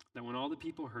 that when all the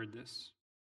people heard this,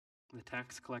 the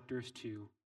tax collectors too,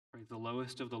 right, the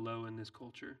lowest of the low in this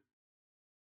culture,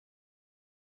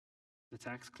 the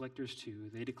tax collectors too,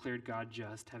 they declared God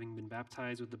just, having been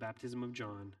baptized with the baptism of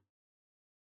John.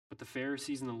 But the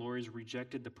Pharisees and the lawyers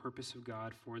rejected the purpose of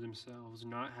God for themselves,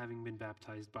 not having been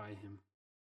baptized by him.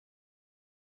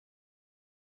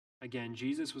 Again,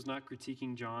 Jesus was not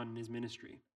critiquing John and his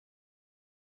ministry.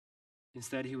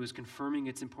 Instead, he was confirming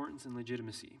its importance and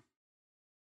legitimacy.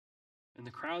 And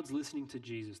the crowds listening to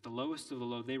Jesus, the lowest of the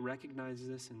low, they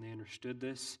recognized this and they understood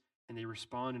this, and they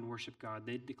respond and worship God.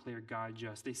 They declare God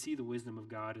just. They see the wisdom of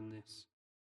God in this.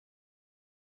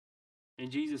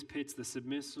 And Jesus pits the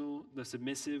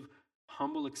submissive,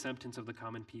 humble acceptance of the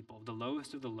common people, the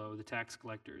lowest of the low, the tax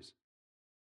collectors.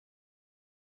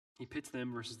 He pits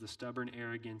them versus the stubborn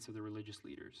arrogance of the religious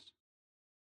leaders.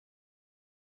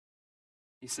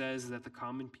 He says that the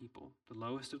common people, the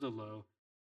lowest of the low,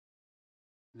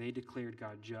 they declared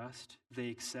God just. They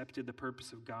accepted the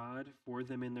purpose of God for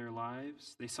them in their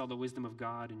lives. They saw the wisdom of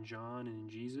God in John and in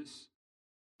Jesus.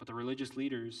 But the religious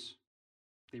leaders,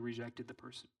 they rejected the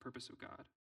purpose of God.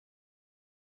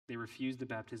 They refused the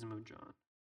baptism of John.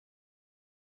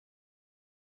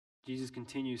 Jesus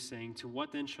continues saying, "To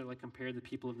what then shall I compare the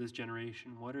people of this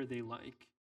generation? What are they like?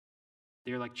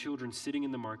 They are like children sitting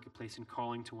in the marketplace and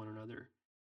calling to one another.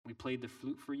 We played the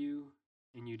flute for you,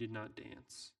 and you did not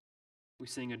dance. We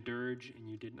sang a dirge, and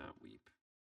you did not weep."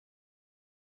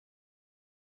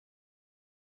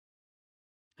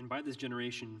 And by this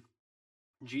generation,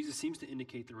 Jesus seems to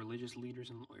indicate the religious leaders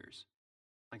and lawyers.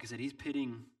 Like I said, he's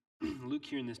pitting, Luke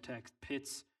here in this text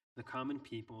pits the common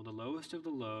people, the lowest of the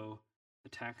low, the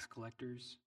tax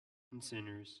collectors and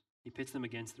sinners. He pits them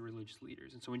against the religious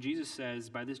leaders. And so when Jesus says,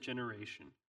 by this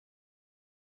generation,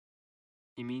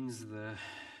 he means the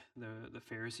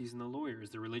Pharisees and the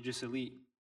lawyers, the religious elite.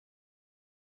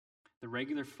 The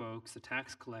regular folks, the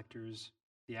tax collectors,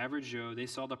 the average Joe, they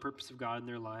saw the purpose of God in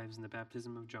their lives in the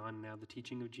baptism of John and now the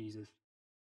teaching of Jesus.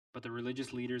 But the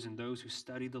religious leaders and those who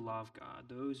studied the law of God,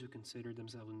 those who considered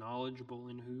themselves knowledgeable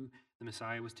in who the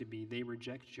Messiah was to be, they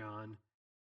reject John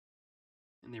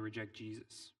and they reject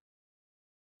Jesus.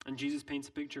 And Jesus paints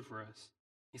a picture for us.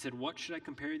 He said, "What should I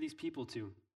compare these people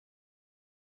to?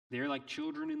 They are like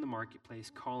children in the marketplace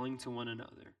calling to one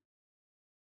another.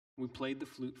 We played the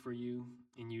flute for you,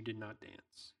 and you did not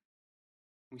dance.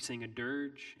 We sang a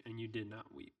dirge, and you did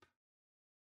not weep."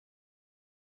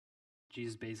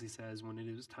 Jesus basically says, when it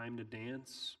is time to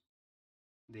dance,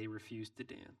 they refuse to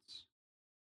dance.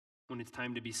 When it's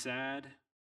time to be sad,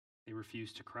 they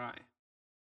refuse to cry.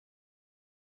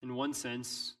 In one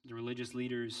sense, the religious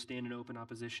leaders stand in open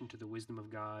opposition to the wisdom of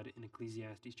God in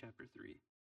Ecclesiastes chapter 3,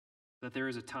 that there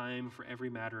is a time for every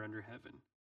matter under heaven.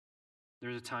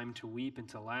 There's a time to weep and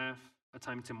to laugh, a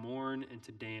time to mourn and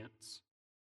to dance.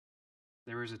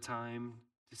 There is a time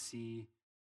to see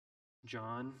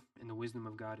John and the wisdom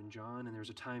of God in John, and there's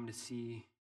a time to see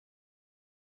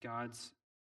God's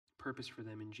purpose for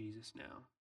them in Jesus now.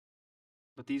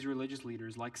 But these religious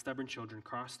leaders, like stubborn children,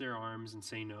 cross their arms and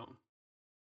say no.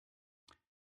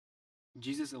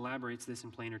 Jesus elaborates this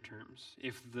in plainer terms.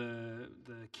 If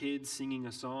the kids singing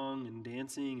a song and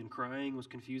dancing and crying was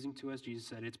confusing to us, Jesus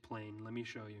said, "It's plain. Let me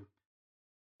show you.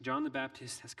 John the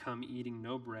Baptist has come eating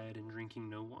no bread and drinking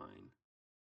no wine,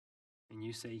 and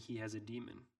you say he has a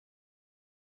demon.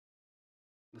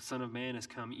 The Son of Man has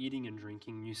come eating and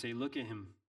drinking, and you say, look at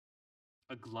him,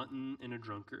 a glutton and a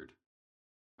drunkard,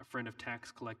 a friend of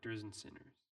tax collectors and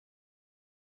sinners."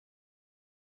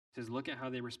 He says, look at how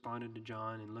they responded to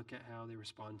John and look at how they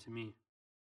respond to me.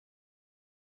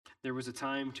 There was a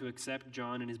time to accept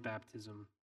John in his baptism.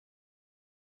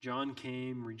 John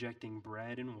came rejecting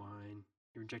bread and wine.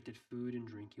 He rejected food and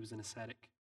drink. He was an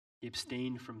ascetic. He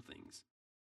abstained from things.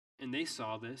 And they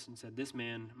saw this and said, this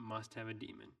man must have a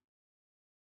demon.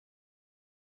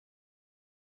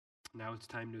 Now it's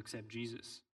time to accept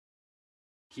Jesus.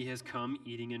 He has come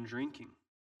eating and drinking.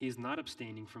 He is not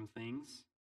abstaining from things.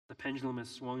 The pendulum has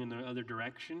swung in the other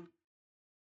direction,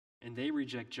 and they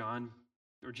reject John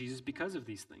or Jesus because of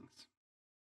these things.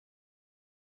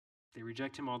 They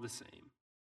reject him all the same.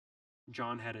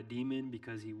 John had a demon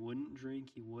because he wouldn't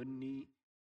drink, he wouldn't eat.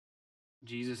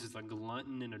 Jesus is a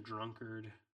glutton and a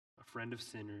drunkard, a friend of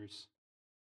sinners,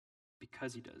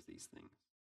 because he does these things.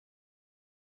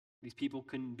 These people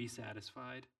couldn't be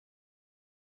satisfied.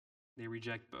 They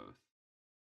reject both.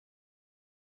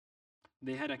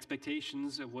 They had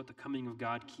expectations of what the coming of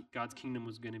God's kingdom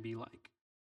was going to be like.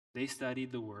 They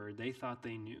studied the word. They thought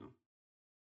they knew.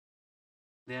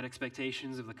 They had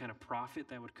expectations of the kind of prophet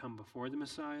that would come before the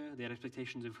Messiah. They had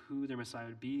expectations of who their Messiah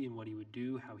would be and what he would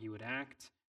do, how he would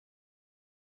act.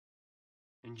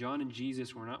 And John and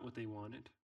Jesus were not what they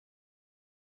wanted.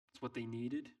 It's what they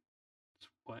needed. It's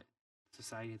what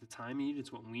society at the time needed.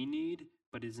 It's what we need,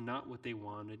 but it's not what they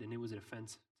wanted, and it was an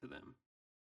offense to them.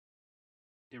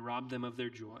 It robbed them of their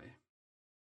joy.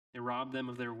 It robbed them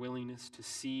of their willingness to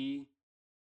see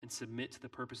and submit to the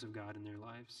purpose of God in their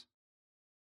lives.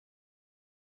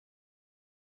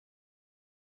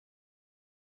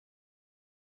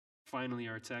 Finally,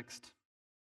 our text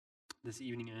this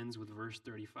evening ends with verse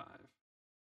 35.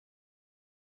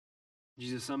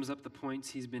 Jesus sums up the points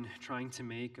he's been trying to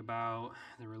make about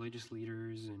the religious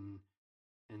leaders and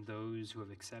those who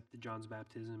have accepted John's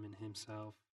baptism and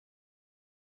himself.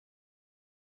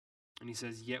 And he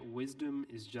says, yet wisdom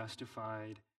is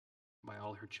justified by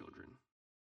all her children.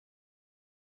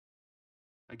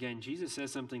 Again, Jesus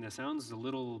says something that sounds a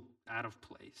little out of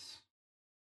place.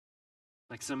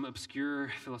 Like some obscure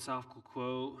philosophical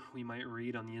quote we might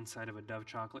read on the inside of a Dove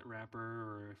chocolate wrapper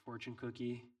or a fortune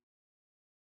cookie.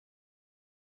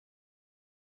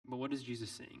 But what is Jesus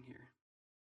saying here?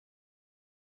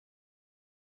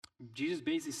 Jesus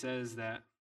basically says that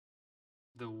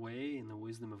the way and the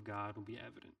wisdom of God will be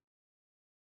evident.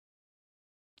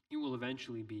 It will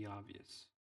eventually be obvious.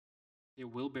 It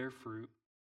will bear fruit,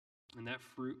 and that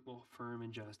fruit will affirm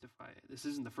and justify it. This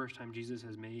isn't the first time Jesus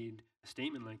has made a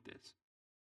statement like this.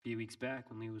 A few weeks back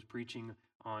when he was preaching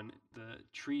on the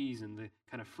trees and the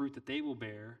kind of fruit that they will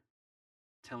bear,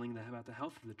 telling them about the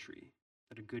health of the tree,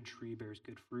 that a good tree bears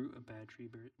good fruit, a bad tree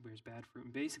bears bad fruit.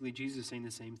 And basically, Jesus is saying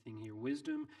the same thing here.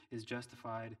 Wisdom is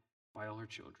justified by all her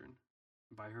children,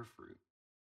 by her fruit.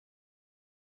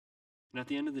 And at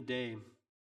the end of the day,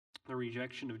 the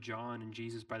rejection of John and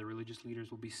Jesus by the religious leaders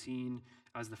will be seen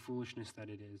as the foolishness that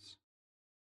it is.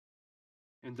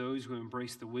 And those who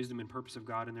embrace the wisdom and purpose of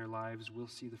God in their lives will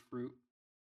see the fruit.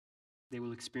 They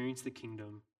will experience the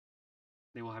kingdom.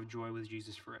 They will have joy with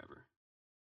Jesus forever.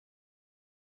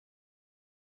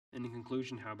 And in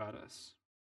conclusion, how about us?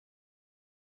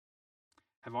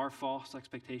 Have our false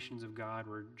expectations of God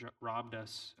robbed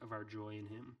us of our joy in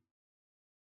him?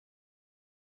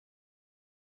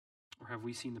 Or have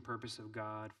we seen the purpose of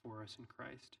God for us in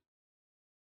Christ?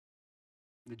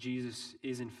 That Jesus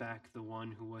is in fact the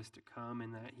one who was to come,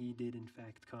 and that he did in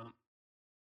fact come.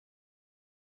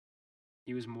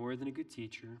 He was more than a good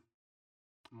teacher,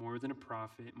 more than a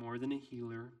prophet, more than a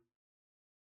healer.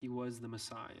 He was the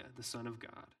Messiah, the Son of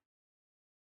God.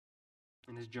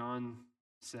 And as John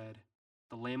said,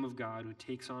 the Lamb of God who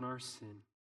takes on our sin.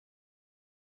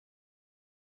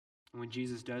 And when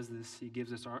Jesus does this, he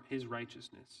gives us his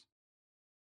righteousness.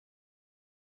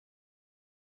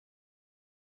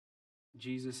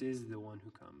 Jesus is the one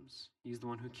who comes. He's the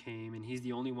one who came, and he's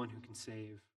the only one who can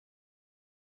save.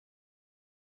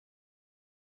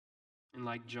 And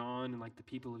like John and like the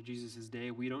people of Jesus' day,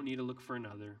 we don't need to look for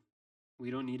another. We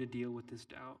don't need to deal with this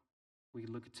doubt. We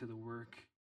look to the work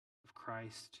of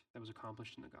Christ that was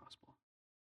accomplished in the gospel.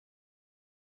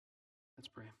 Let's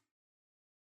pray.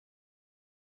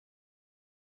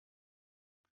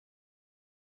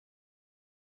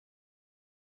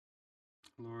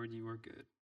 Lord, you are good.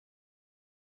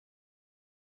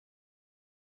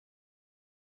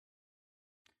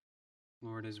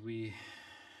 Lord, as we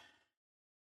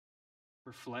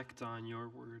reflect on your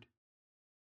word,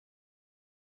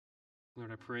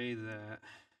 Lord, I pray that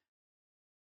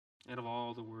out of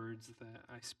all the words that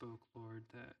I spoke, Lord,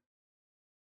 that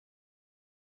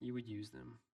you would use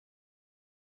them,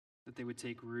 that they would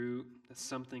take root, that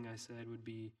something I said would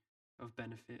be of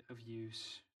benefit, of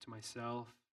use to myself,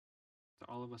 to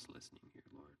all of us listening here,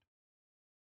 Lord.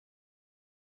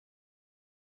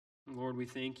 Lord, we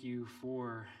thank you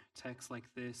for texts like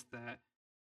this that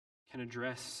can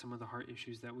address some of the heart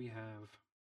issues that we have,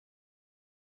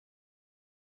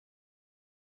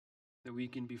 that we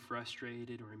can be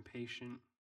frustrated or impatient,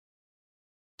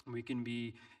 we can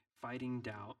be fighting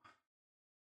doubt,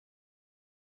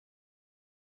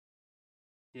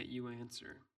 yet you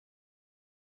answer.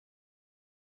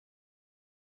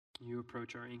 You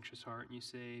approach our anxious heart and you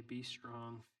say, be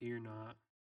strong, fear not,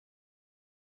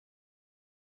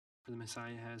 for the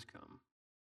Messiah has come.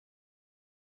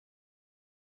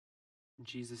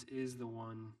 Jesus is the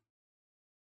one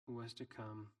who was to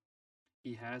come.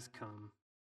 He has come.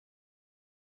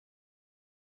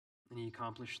 And he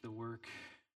accomplished the work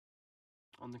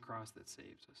on the cross that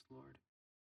saves us, Lord.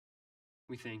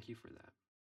 We thank you for that.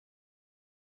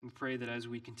 We pray that as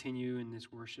we continue in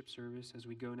this worship service, as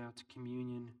we go now to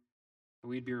communion, that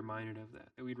we'd be reminded of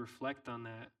that we'd reflect on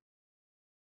that,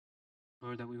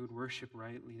 Lord, that we would worship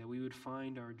rightly, that we would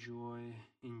find our joy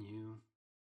in you.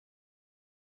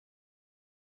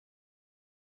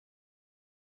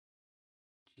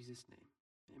 In Jesus' name,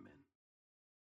 amen.